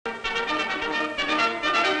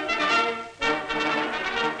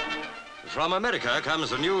From America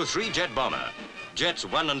comes the new 3-jet bomber. Jets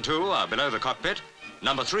 1 and 2 are below the cockpit.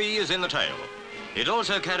 Number 3 is in the tail. It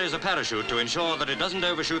also carries a parachute to ensure that it doesn't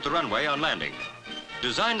overshoot the runway on landing.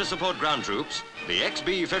 Designed to support ground troops, the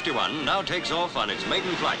XB-51 now takes off on its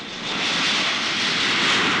maiden flight.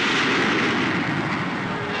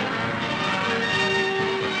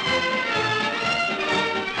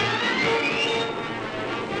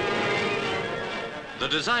 The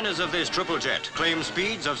designers of this triple jet claim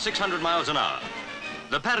speeds of 600 miles an hour.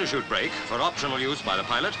 The parachute brake, for optional use by the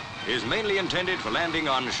pilot, is mainly intended for landing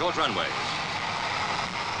on short runways.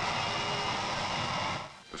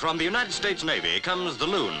 From the United States Navy comes the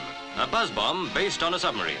Loon, a buzz bomb based on a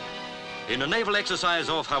submarine. In a naval exercise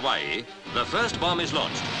off Hawaii, the first bomb is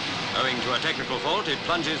launched. Owing to a technical fault, it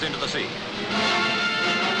plunges into the sea.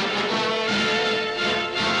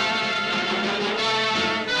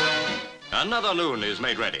 Another Loon is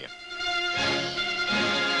made ready.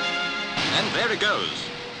 And there it goes.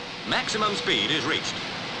 Maximum speed is reached,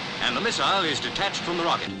 and the missile is detached from the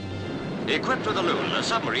rocket. Equipped with a Loon, a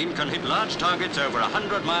submarine can hit large targets over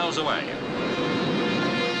 100 miles away.